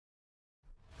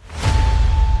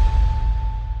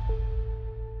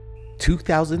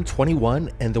2021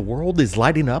 and the world is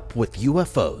lighting up with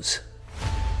UFOs.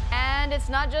 And it's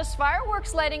not just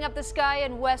fireworks lighting up the sky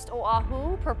in West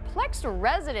Oahu. Perplexed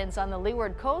residents on the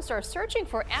Leeward Coast are searching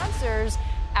for answers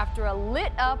after a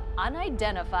lit-up,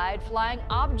 unidentified flying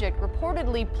object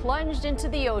reportedly plunged into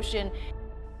the ocean.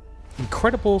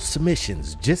 Incredible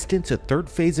submissions just into third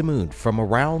phase of moon from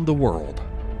around the world.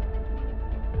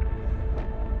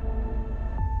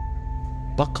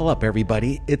 Buckle up,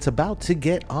 everybody. It's about to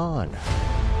get on.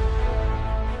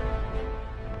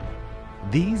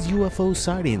 These UFO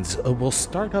sightings will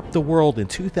start up the world in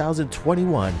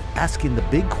 2021, asking the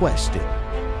big question: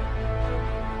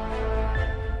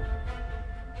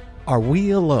 are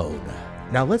we alone?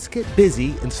 Now let's get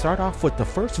busy and start off with the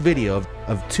first video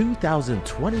of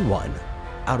 2021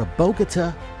 out of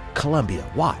Bogota, Colombia.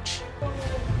 Watch.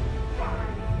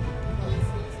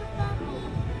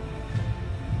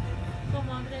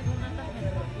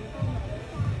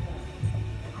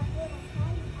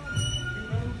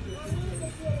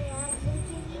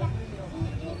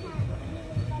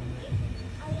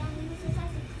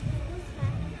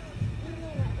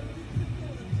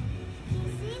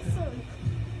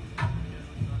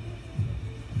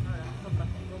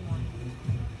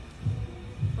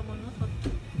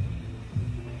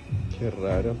 Qué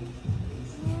raro.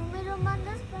 Me lo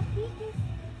mandas, papi,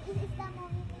 que está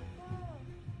moviendo todo.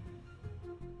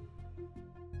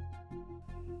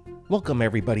 Welcome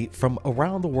everybody from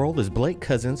around the world is Blake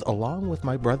Cousins along with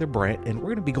my brother Brent, and we're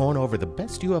going to be going over the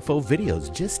best UFO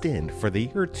videos just in for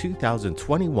the year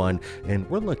 2021, and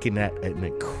we're looking at an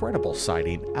incredible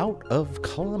sighting out of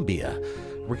Colombia.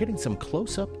 We're getting some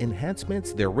close-up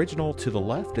enhancements, the original to the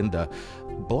left and the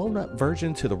blown-up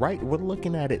version to the right. We're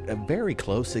looking at it very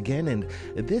close again, and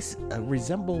this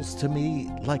resembles to me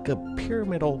like a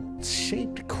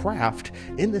pyramidal-shaped craft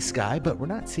in the sky, but we're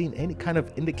not seeing any kind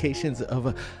of indications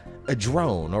of a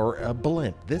drone or a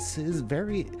blimp. This is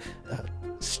very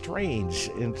strange,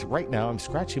 and right now I'm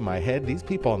scratching my head. These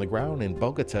people on the ground in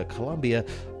Bogota, Colombia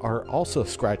are also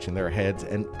scratching their heads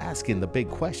and asking the big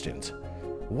questions.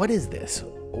 What is this?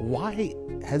 Why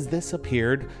has this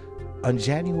appeared on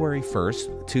January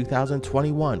 1st,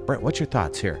 2021? Brent, what's your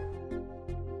thoughts here?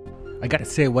 I gotta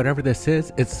say, whatever this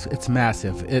is, it's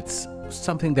massive. It's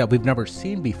something that we've never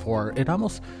seen before. It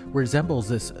almost resembles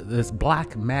this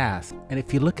black mass. And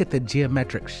if you look at the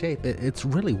geometric shape, it's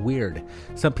really weird.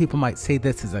 Some people might say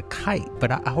this is a kite,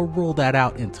 but I'll rule that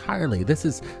out entirely. This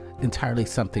is entirely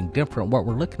something different. What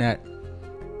we're looking at,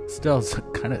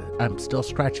 I'm still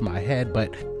scratching my head,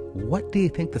 but what do you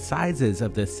think the size is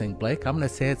of this thing, Blake? I'm going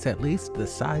to say it's at least the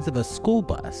size of a school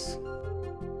bus.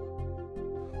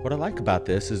 What I like about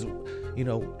this is, you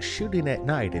know, shooting at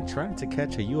night and trying to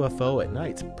catch a UFO at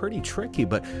night's pretty tricky,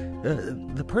 but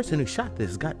the person who shot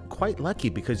this got quite lucky,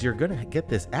 because you're going to get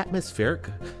this atmospheric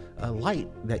light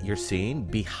that you're seeing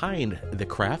behind the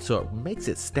craft, so it makes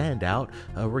it stand out.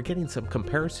 We're getting some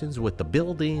comparisons with the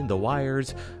building, the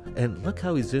wires, and look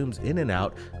how he zooms in and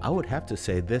out. I would have to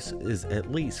say this is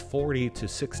at least 40 to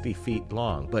 60 feet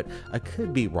long, but I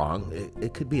could be wrong.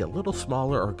 It could be a little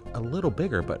smaller or a little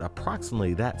bigger, but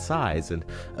approximately that size, and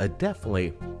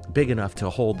definitely big enough to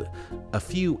hold a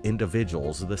few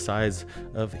individuals the size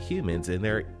of humans in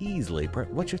there easily.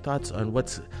 Brett, what's your thoughts on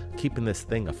what's keeping this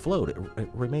thing afloat? It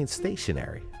remains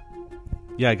stationary.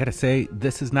 Yeah, I gotta say,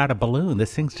 this is not a balloon.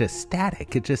 This thing's just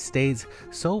static. It just stays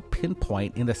so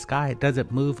pinpoint in the sky. It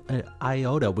doesn't move an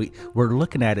iota. We're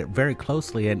looking at it very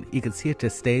closely, and you can see it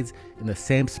just stays in the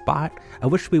same spot. I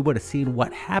wish we would have seen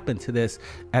what happened to this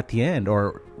at the end,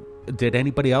 or did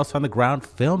anybody else on the ground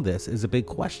film this, is a big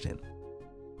question.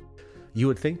 You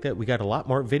would think that we got a lot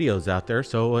more videos out there,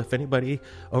 so if anybody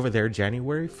over there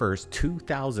January 1st,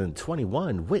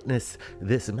 2021 witnessed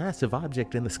this massive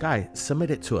object in the sky,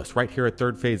 submit it to us right here at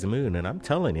Third Phase of Moon. And I'm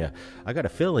telling you, I got a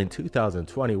feeling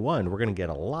 2021 we're going to get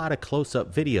a lot of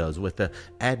close-up videos with the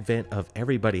advent of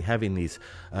everybody having these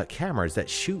cameras that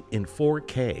shoot in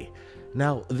 4K.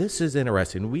 Now, this is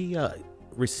interesting. We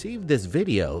received this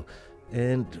video,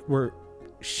 and we're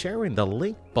sharing the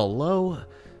link below.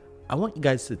 I want you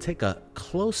guys to take a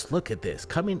close look at this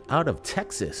coming out of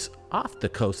Texas, off the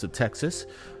coast of Texas.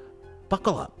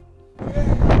 Buckle up.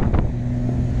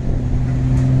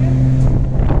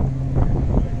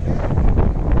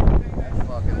 That's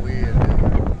fucking weird,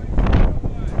 dude.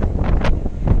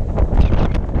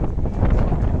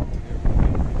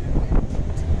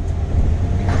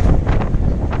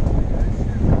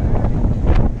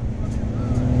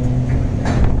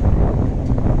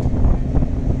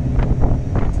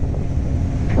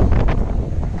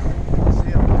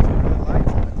 See a bunch of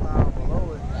lights in the cloud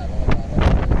below it.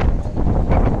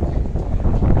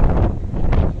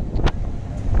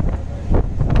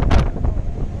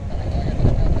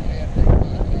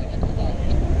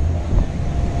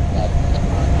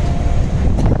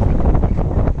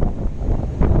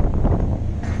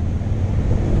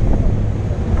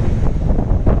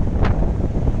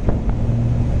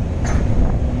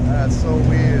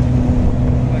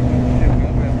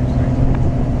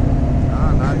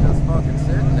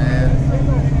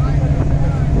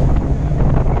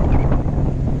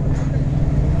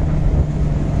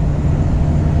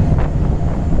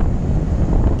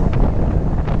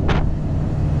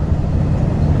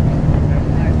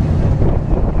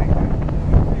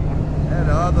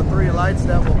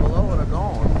 level below it are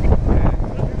gone.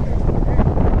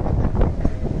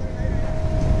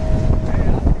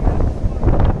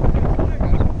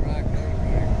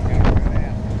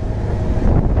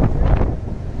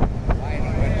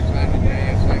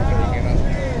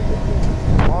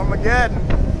 Armageddon.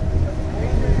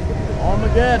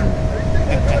 Armageddon.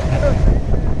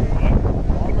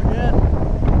 Armageddon.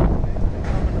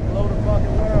 Coming to blow the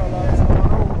fucking world up. It's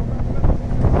going over.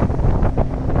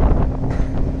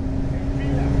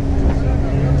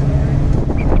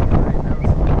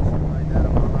 Like that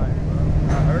in my life, bro.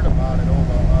 I heard about it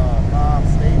over 5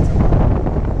 states.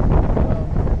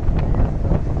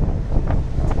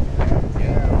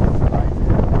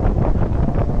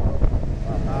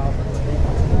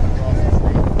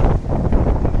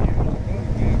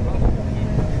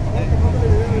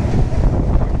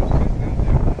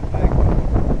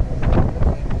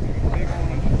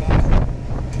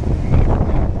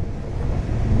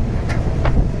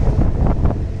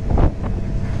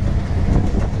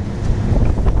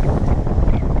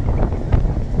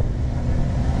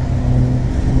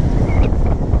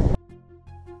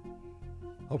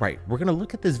 Alright, we're going to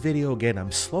look at this video again.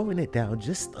 I'm slowing it down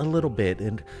just a little bit,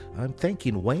 and I'm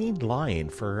thanking Wayne Lyon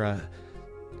for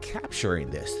capturing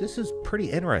this. This is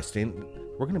pretty interesting.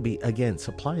 We're going to be, again,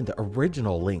 supplying the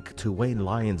original link to Wayne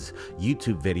Lyon's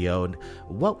YouTube video, and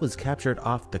what was captured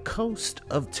off the coast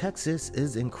of Texas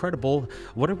is incredible.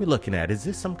 What are we looking at? Is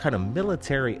this some kind of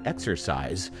military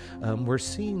exercise? We're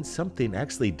seeing something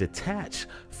actually detach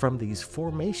from these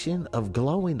formation of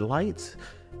glowing lights.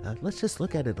 Let's just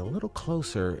look at it a little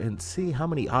closer and see how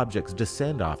many objects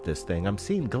descend off this thing. I'm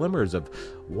seeing glimmers of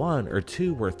 1 or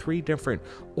 2 or 3 different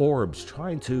orbs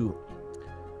trying to...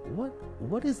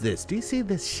 What is this? Do you see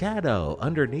this shadow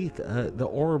underneath the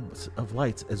orbs of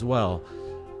lights as well?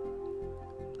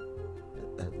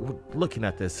 We're looking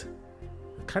at this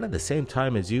kind of the same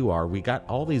time as you are. We got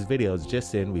all these videos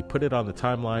just in. We put it on the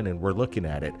timeline and we're looking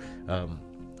at it.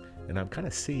 And I'm kind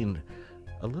of seeing...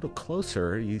 a little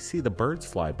closer, you see the birds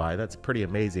fly by. That's pretty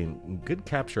amazing. Good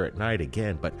capture at night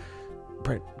again, but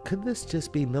Brett, could this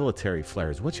just be military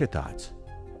flares? What's your thoughts?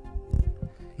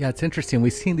 Yeah, it's interesting.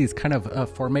 We've seen these kind of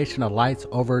formation of lights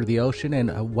over the ocean,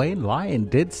 and Wayne Lyon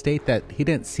did state that he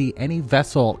didn't see any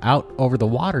vessel out over the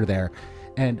water there.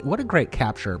 And what a great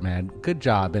capture, man. Good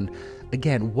job. And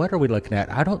again, what are we looking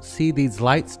at? I don't see these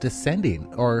lights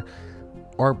descending, or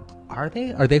are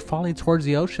they? Are they falling towards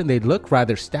the ocean? They look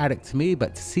rather static to me,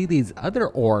 but to see these other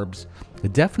orbs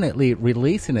definitely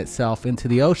releasing itself into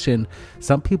the ocean,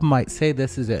 some people might say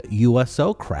this is a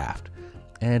USO craft.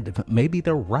 And maybe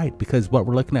they're right, because what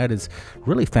we're looking at is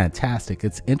really fantastic.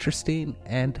 It's interesting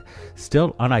and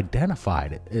still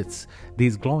unidentified. It's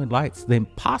these glowing lights. They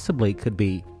possibly could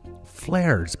be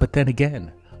flares, but then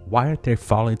again, why aren't they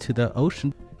falling to the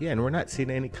ocean? Yeah, and we're not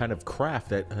seeing any kind of craft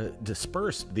that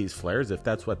dispersed these flares, if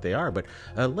that's what they are. But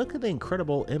look at the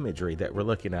incredible imagery that we're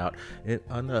looking at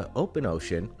on the open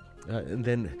ocean. And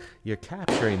then you're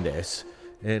capturing this,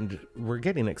 and we're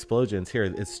getting explosions here.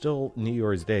 It's still New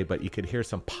Year's Day, but you could hear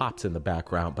some pops in the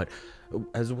background. But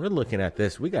as we're looking at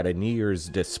this, we got a New Year's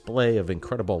display of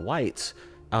incredible lights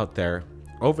out there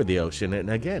over the ocean. And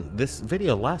again, this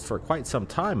video lasts for quite some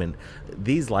time, and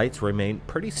these lights remain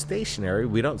pretty stationary.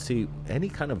 We don't see any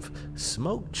kind of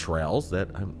smoke trails that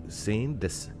I'm seeing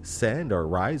descend or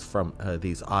rise from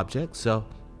these objects. So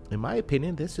in my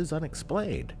opinion, this is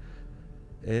unexplained.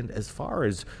 And as far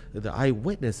as the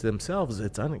eyewitness themselves,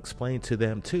 it's unexplained to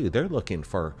them too. They're looking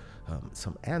for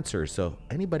some answers. So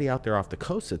anybody out there off the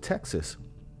coast of Texas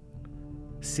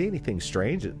see anything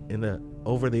strange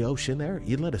over the ocean there,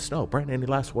 you let us know. Brent, any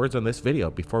last words on this video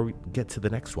before we get to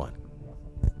the next one?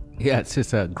 Yeah, it's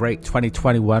just a great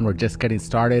 2021. We're just getting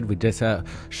started. We just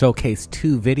showcased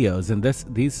 2 videos, and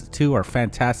these 2 are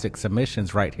fantastic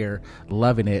submissions right here.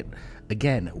 Loving it.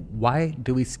 Again, why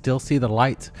do we still see the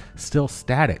lights still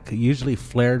static? Usually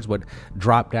flares would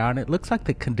drop down. It looks like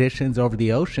the conditions over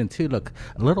the ocean too look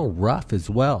a little rough as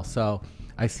well. So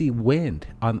I see wind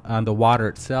on the water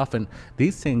itself, and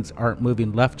these things aren't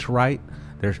moving left to right.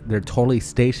 They're totally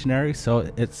stationary.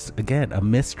 So it's, again, a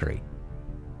mystery.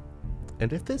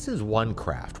 And if this is one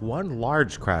craft, one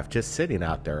large craft just sitting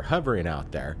out there, hovering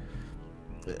out there,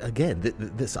 again,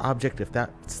 this object, if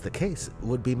that's the case,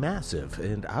 would be massive.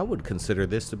 And I would consider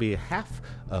this to be half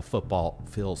a football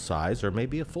field size, or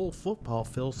maybe a full football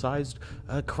field sized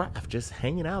craft just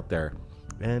hanging out there.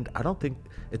 And I don't think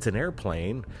it's an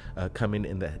airplane coming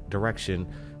in the direction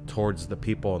towards the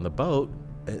people on the boat.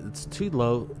 It's too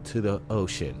low to the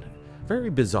ocean. Very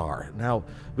bizarre. Now,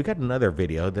 we got another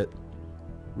video that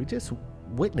we just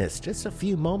witnessed just a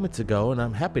few moments ago, and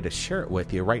I'm happy to share it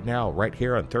with you right now, right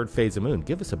here on Third Phase of Moon.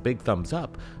 Give us a big thumbs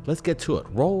up. Let's get to it.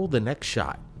 Roll the next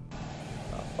shot.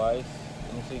 Rapaz,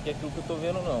 eu não sei o que é aquilo que eu tô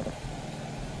vendo não.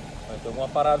 Mas tem alguma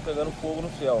parada pegando fogo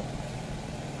no céu.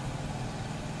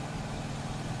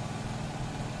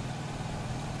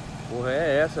 Porra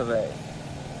é essa, velho?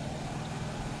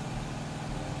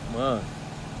 Mano,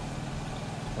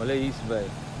 olha isso, velho.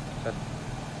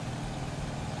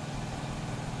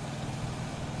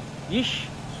 Ixi,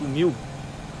 sumiu.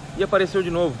 E apareceu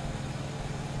de novo.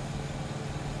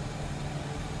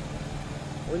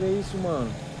 Olha isso, mano.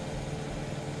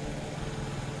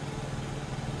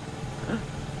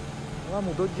 Olha lá,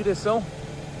 mudou de direção.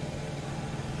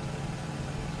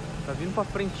 Tá vindo pra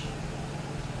frente.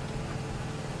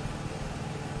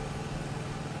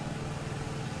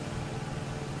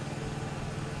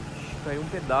 Ixi, caiu um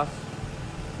pedaço.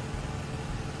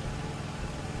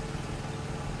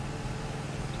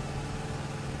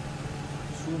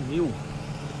 Sumiu.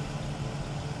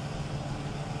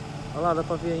 Olha lá, dá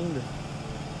pra ver ainda.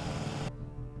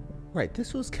 Right,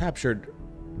 this was captured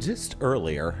just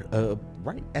earlier,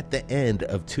 right at the end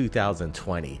of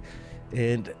 2020.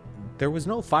 And there was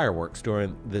no fireworks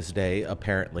during this day,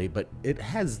 apparently, but it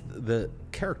has the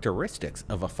characteristics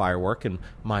of a firework, in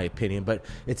my opinion. But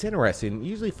it's interesting.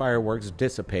 Usually fireworks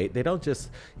dissipate. They don't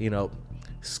just,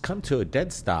 come to a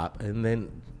dead stop and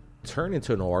then turn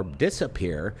into an orb,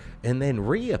 disappear, and then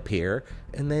reappear,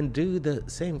 and then do the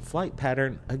same flight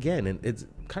pattern again. And it's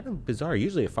kind of bizarre.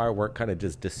 Usually a firework kind of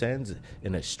just descends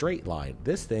in a straight line.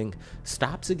 This thing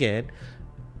stops again.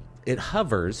 It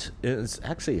hovers. It's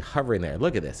actually hovering there.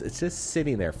 Look at this. It's just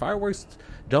sitting there. Fireworks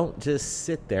don't just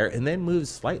sit there and then move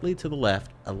slightly to the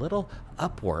left, a little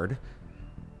upward.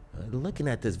 Looking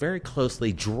at this very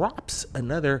closely, drops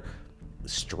another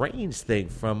strange thing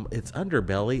from its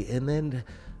underbelly and then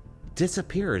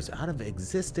disappears out of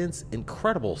existence.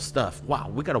 Incredible stuff. Wow,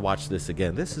 we got to watch this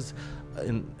again. This is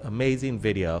an amazing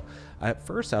video. At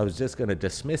first I was just going to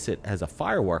dismiss it as a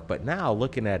firework, but now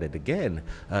looking at it again,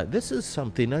 this is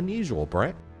something unusual,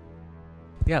 Brent.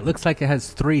 Yeah, it looks like it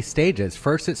has 3 stages.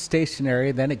 First it's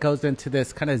stationary, then it goes into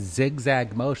this kind of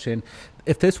zigzag motion.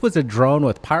 If this was a drone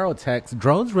with pyrotechs,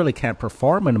 drones really can't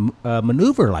perform a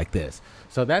maneuver like this.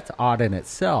 So that's odd in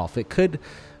itself. It could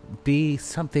be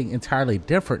something entirely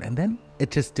different, and then it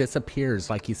just disappears,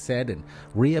 like you said, and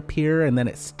reappear, and then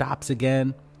it stops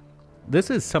again. This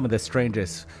is some of the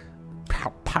strangest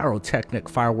pyrotechnic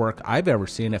firework I've ever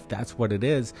seen, if that's what it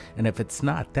is. And if it's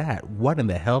not that, what in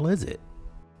the hell is it?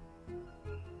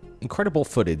 Incredible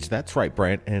footage. That's right,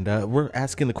 Brent. And we're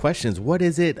asking the questions, what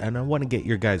is it? And I want to get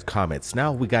your guys' comments.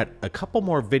 Now we got a couple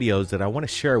more videos that I want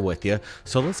to share with you.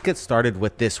 So let's get started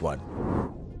with this one.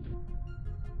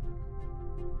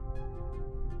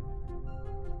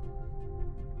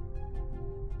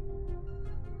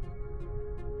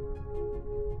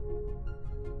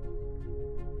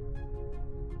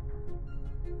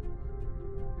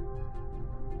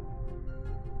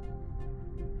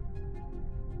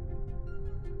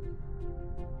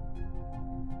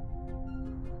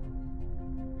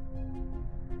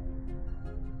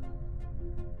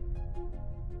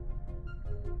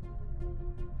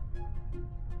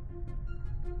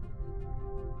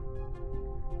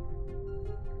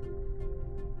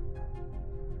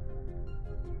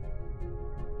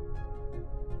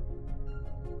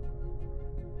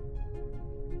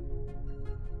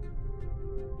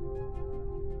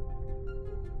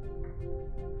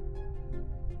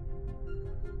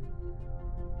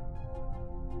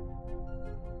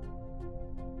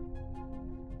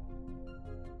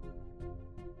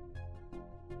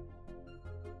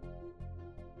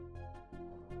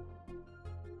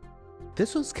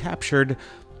 This was captured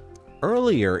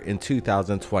earlier in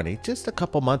 2020, just a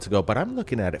couple months ago, but I'm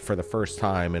looking at it for the first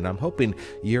time, and I'm hoping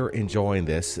you're enjoying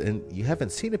this and you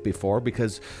haven't seen it before,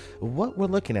 because what we're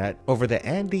looking at over the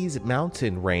Andes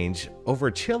mountain range over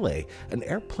Chile, an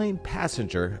airplane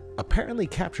passenger apparently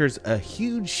captures a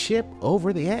huge ship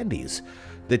over the Andes.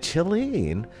 The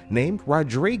Chilean named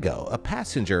Rodrigo, a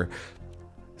passenger,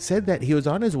 said that he was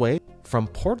on his way from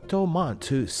Puerto Montt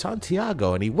to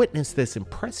Santiago, and he witnessed this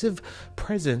impressive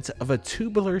presence of a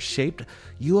tubular-shaped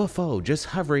UFO just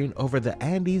hovering over the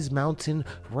Andes mountain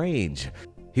range.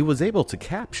 He was able to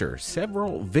capture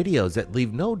several videos that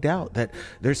leave no doubt that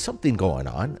there's something going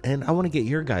on, and I want to get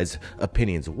your guys'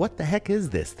 opinions. What the heck is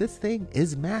this? This thing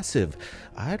is massive.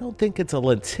 I don't think it's a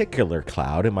lenticular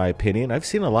cloud, in my opinion. I've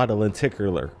seen a lot of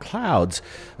lenticular clouds.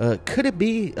 Could it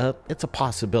be? It's a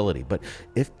possibility, but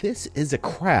if this is a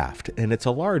craft and it's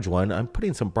a large one, I'm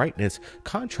putting some brightness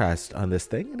contrast on this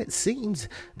thing, and it seems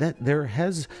that there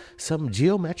has some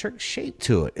geometric shape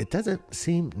to it. It doesn't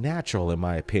seem natural, in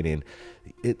my opinion.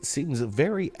 It seems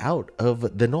very out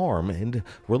of the norm, and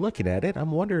we're looking at it.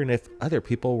 I'm wondering if other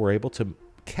people were able to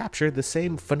capture the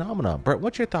same phenomenon. Brett,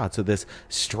 what's your thoughts of this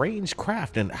strange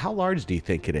craft, and how large do you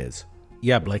think it is?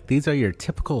 Yeah, Blake, these are your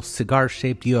typical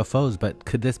cigar-shaped UFOs, but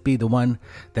could this be the one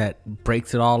that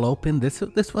breaks it all open?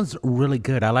 This one's really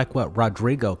good. I like what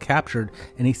Rodrigo captured,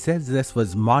 and he says this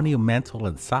was monumental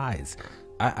in size.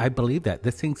 I believe that.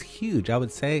 This thing's huge. I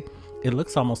would say it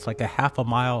looks almost like a half a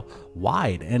mile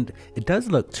wide, and it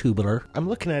does look tubular. I'm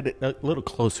looking at it a little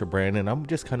closer, Brandon. I'm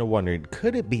just kind of wondering,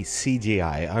 could it be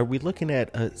CGI? Are we looking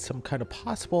at some kind of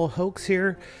possible hoax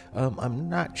here? I'm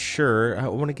not sure. I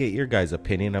want to get your guys'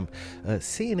 opinion. I'm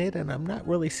seeing it, and I'm not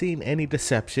really seeing any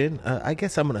deception. I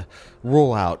guess I'm going to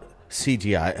rule out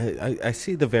CGI. I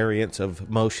see the variance of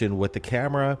motion with the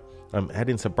camera. I'm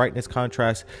adding some brightness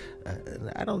contrast.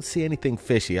 I don't see anything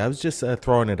fishy. I was just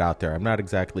throwing it out there. I'm not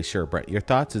exactly sure. Brett, your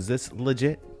thoughts? Is this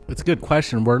legit? It's a good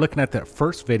question. We're looking at that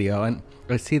first video, and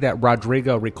I see that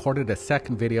Rodrigo recorded a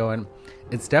second video, and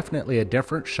it's definitely a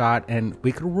different shot, and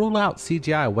we could rule out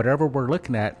CGI. Whatever we're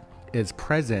looking at is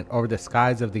present over the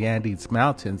skies of the Andes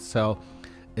Mountains. So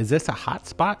is this a hot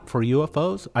spot for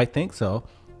UFOs? I think so.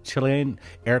 Chilean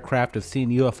aircraft have seen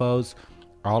UFOs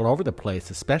all over the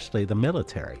place, especially the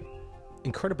military.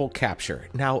 Incredible capture.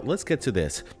 Now let's get to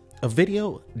this. A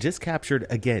video just captured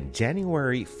again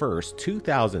January 1st,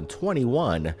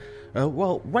 2021,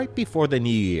 well, right before the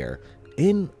new year,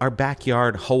 in our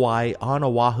backyard, Hawaii, on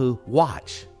Oahu.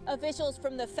 Watch. Officials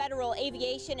from the Federal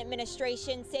Aviation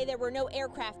Administration say there were no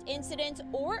aircraft incidents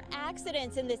or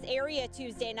accidents in this area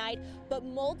Tuesday night, but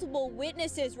multiple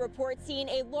witnesses report seeing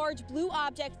a large blue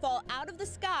object fall out of the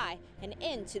sky and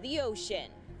into the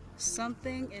ocean.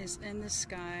 Something is in the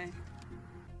sky.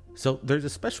 So there's a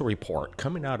special report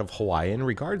coming out of Hawaii in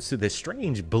regards to this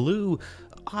strange blue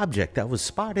object that was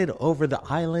spotted over the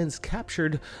islands,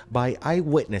 captured by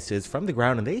eyewitnesses from the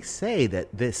ground. And they say that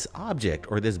this object,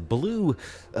 or this blue,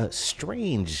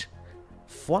 strange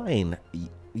flying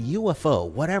UFO,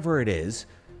 whatever it is,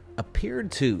 appeared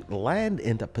to land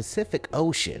in the Pacific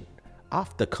Ocean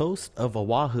off the coast of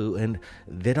Oahu, and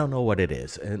they don't know what it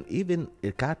is. And even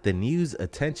it got the news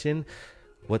attention.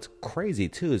 What's crazy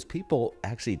too is people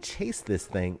actually chase this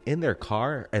thing in their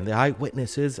car, and the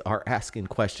eyewitnesses are asking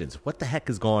questions. What the heck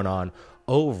is going on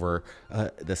over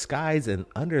the skies and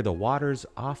under the waters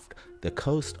off the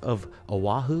coast of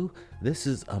Oahu? This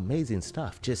is amazing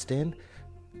stuff. Just in.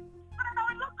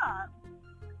 I look up,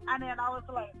 and then I was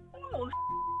like, oh,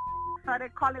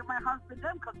 started calling my husband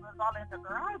then because we was all in the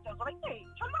garage. I was like, hey,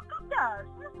 look up there.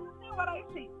 Let's see what I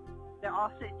see. They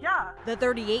all said, yeah. The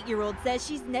 38-year-old says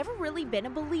she's never really been a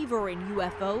believer in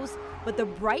UFOs, but the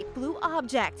bright blue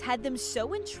object had them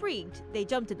so intrigued, they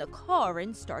jumped in the car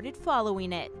and started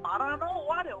following it. I don't know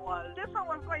what it was. This one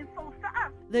was going so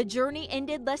fast. The journey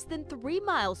ended less than 3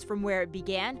 miles from where it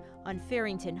began, on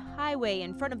Farrington Highway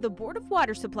in front of the Board of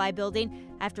Water Supply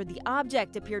building, after the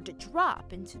object appeared to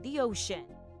drop into the ocean.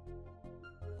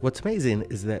 What's amazing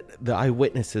is that the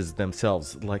eyewitnesses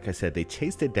themselves, like I said, they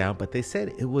chased it down, but they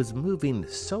said it was moving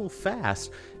so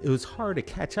fast, it was hard to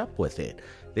catch up with it.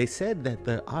 They said that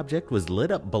the object was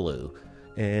lit up blue,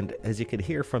 and as you could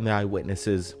hear from the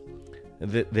eyewitnesses,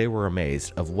 they were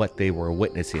amazed of what they were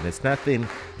witnessing. It's nothing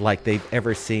like they've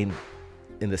ever seen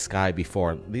in the sky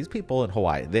before. These people in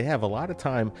Hawaii, they have a lot of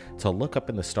time to look up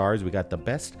in the stars. We got the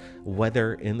best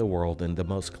weather in the world and the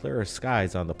most clearest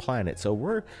skies on the planet. So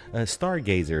we're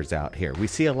stargazers out here. We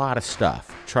see a lot of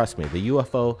stuff. Trust me, the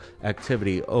UFO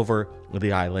activity over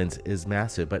the islands is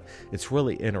massive, but it's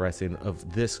really interesting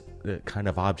of this kind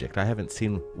of object. I haven't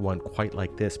seen one quite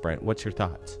like this. Brent, what's your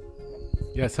thoughts?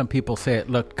 Yeah, some people say it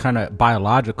looked kind of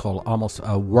biological, almost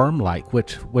worm-like,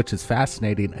 which is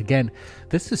fascinating. Again,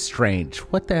 this is strange.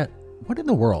 What in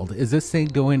the world is this thing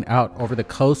doing out over the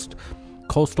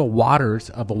coastal waters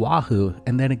of Oahu?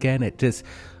 And then again,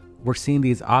 we're seeing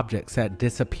these objects that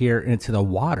disappear into the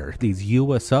water, these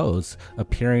USOs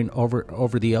appearing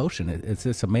over the ocean. It's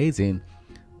just amazing.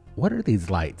 What are these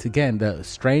lights? Again, the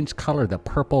strange color, the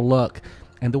purple look.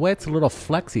 And the way it's a little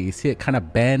flexy, you see it kind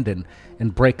of bend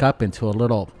and break up into a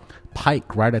little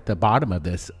pike right at the bottom of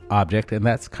this object, and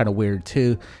that's kind of weird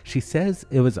too. She says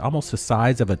it was almost the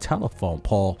size of a telephone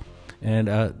pole, and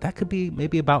that could be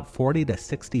maybe about 40 to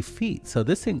 60 feet. So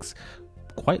this thing's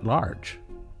quite large.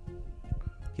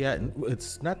 Yeah,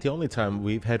 it's not the only time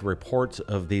we've had reports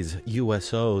of these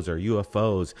USOs or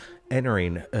UFOs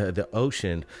entering the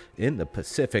ocean in the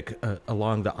Pacific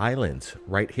along the islands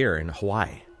right here in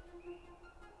Hawaii.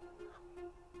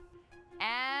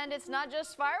 And it's not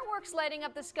just fireworks lighting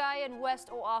up the sky in West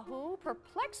Oahu.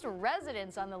 Perplexed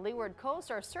residents on the leeward coast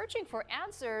are searching for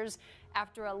answers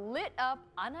after a lit-up,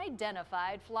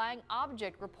 unidentified flying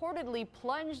object reportedly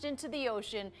plunged into the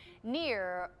ocean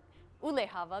near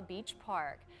Ulehava Beach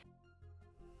Park.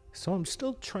 So I'm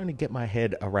still trying to get my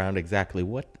head around exactly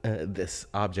what this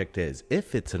object is.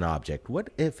 If it's an object,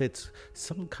 what if it's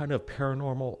some kind of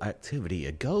paranormal activity,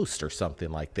 a ghost or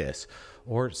something like this,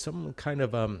 or some kind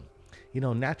of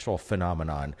natural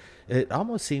phenomenon. It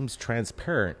almost seems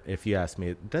transparent, if you ask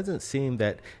me. It doesn't seem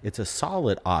that it's a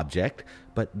solid object,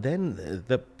 but then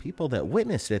the people that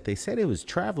witnessed it, they said it was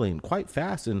traveling quite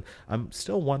fast, and I'm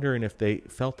still wondering if they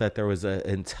felt that there was an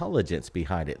intelligence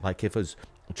behind it, like if it was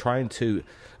trying to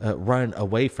run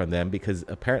away from them, because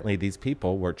apparently these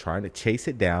people were trying to chase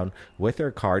it down with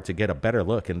their car to get a better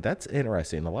look. And that's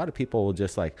interesting. A lot of people will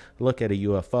just like look at a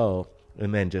UFO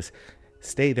and then just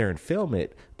stay there and film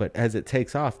it, but as it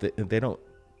takes off, they don't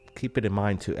keep it in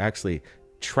mind to actually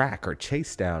track or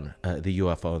chase down the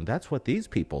UFO, and that's what these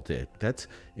people did. That's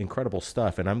incredible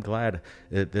stuff, and I'm glad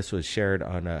that this was shared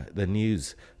on the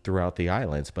news throughout the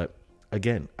islands. But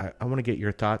again, I want to get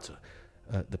your thoughts,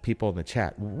 the people in the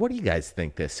chat. What do you guys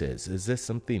think this is? Is this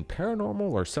something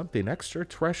paranormal or something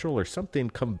extraterrestrial or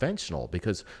something conventional?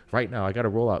 Because right now I got to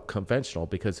rule out conventional,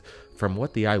 because from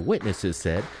what the eyewitnesses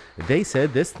said, they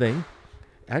said this thing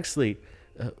actually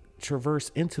traverse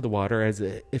into the water as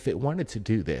if it wanted to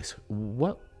do this.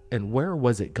 What and where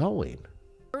was it going?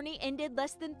 Journey ended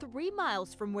less than 3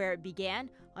 miles from where it began,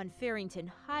 on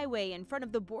Farrington Highway in front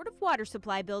of the Board of Water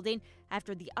Supply building,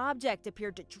 after the object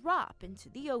appeared to drop into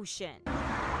the ocean.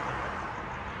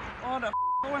 Oh, the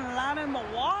going land in the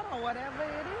water, whatever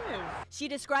it is. She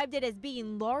described it as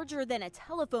being larger than a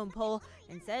telephone pole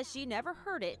and says she never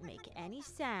heard it make any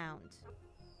sound.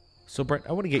 So, Brent,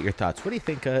 I want to get your thoughts. What do you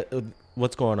think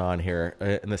what's going on here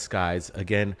in the skies?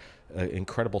 Again,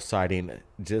 incredible sighting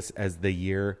just as the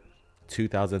year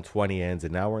 2020 ends,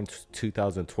 and now we're in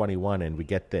 2021, and we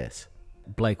get this.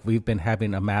 Blake, we've been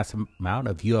having a massive amount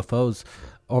of UFOs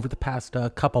over the past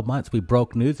couple months. We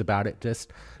broke news about it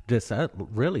just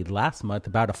really last month,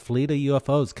 about a fleet of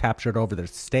UFOs captured over the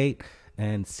state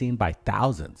and seen by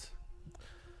thousands.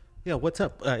 Yeah, what's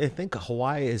up? I think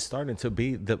Hawaii is starting to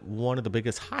be one of the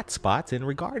biggest hot spots in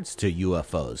regards to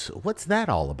UFOs. What's that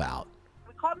all about?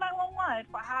 We called 911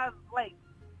 for have like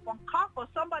one cop or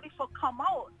somebody for come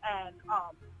out and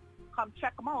come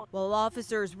check them out. While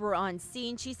officers were on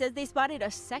scene, she says they spotted a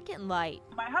second light.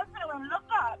 My husband went look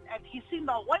up and he seen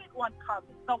the white one coming.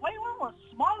 The white one was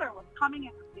smaller, was coming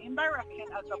in the same direction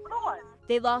as the blue one.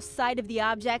 They lost sight of the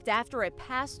object after it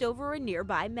passed over a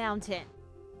nearby mountain.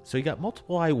 So you got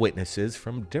multiple eyewitnesses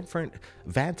from different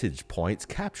vantage points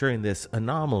capturing this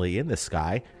anomaly in the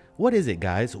sky. What is it,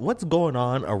 guys? What's going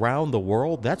on around the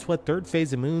world? That's what Third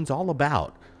Phase of Moon's all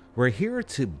about. We're here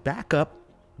to back up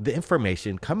the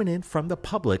information coming in from the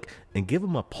public and give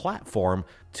them a platform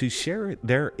to share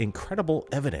their incredible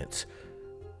evidence.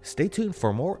 Stay tuned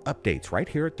for more updates right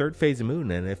here at Third Phase of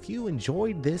Moon. And if you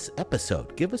enjoyed this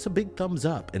episode, give us a big thumbs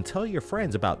up and tell your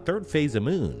friends about Third Phase of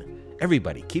Moon.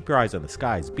 Everybody, keep your eyes on the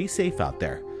skies. Be safe out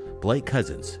there. Blake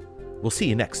Cousins. We'll see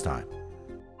you next time.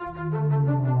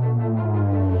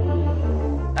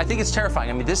 I think it's terrifying.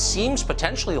 I mean, this seems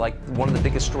potentially like one of the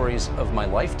biggest stories of my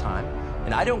lifetime.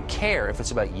 And I don't care if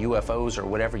it's about UFOs or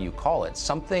whatever you call it.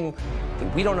 Something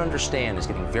that we don't understand is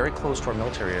getting very close to our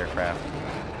military aircraft.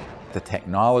 The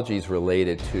technologies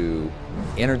related to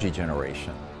energy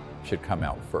generation should come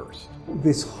out first.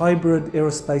 This hybrid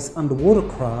aerospace underwater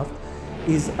craft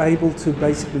is able to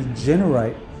basically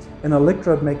generate an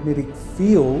electromagnetic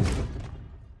field.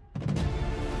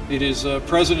 It is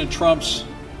President Trump's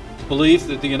belief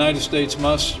that the United States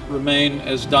must remain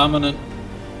as dominant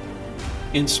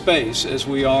in space as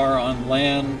we are on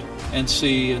land and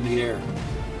sea and the air.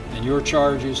 And your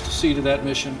charge is to see to that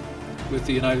mission with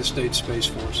the United States Space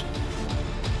Force.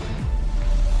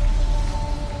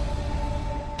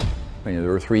 There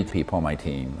were 3 people on my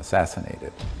team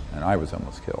assassinated, and I was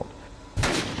almost killed.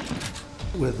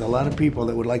 With a lot of people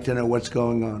that would like to know what's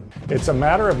going on. It's a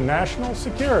matter of national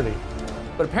security.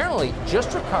 but apparently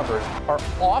just recovered are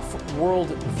off-world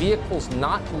vehicles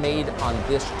not made on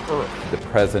this Earth. The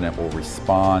president will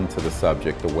respond to the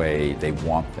subject the way they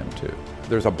want them to.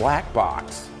 There's a black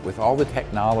box with all the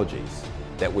technologies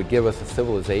that would give us a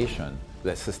civilization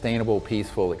that's sustainable,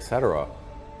 peaceful, etc.,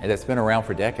 and that's been around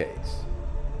for decades.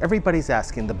 Everybody's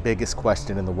asking the biggest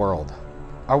question in the world.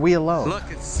 Are we alone? Look,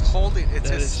 it's holding, it's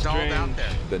just stalled out there.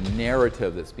 The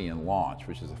narrative that's being launched,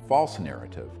 which is a false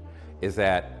narrative, is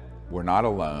that we're not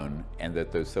alone and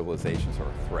that those civilizations are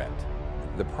a threat.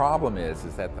 The problem is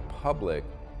that the public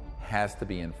has to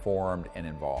be informed and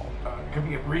involved. It could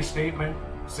be a brief statement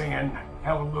saying,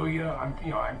 hallelujah,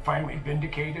 I'm finally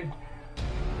vindicated.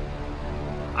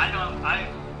 I'm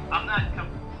not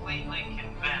completely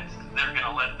convinced they're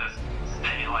gonna let this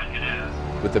stay like it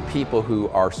is. But the people who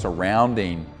are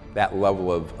surrounding that level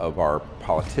of our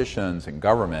politicians and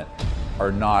government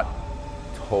are not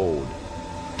told.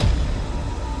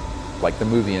 Like the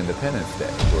movie Independence Day,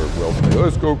 where Will Smith,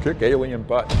 let's go kick alien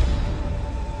butt.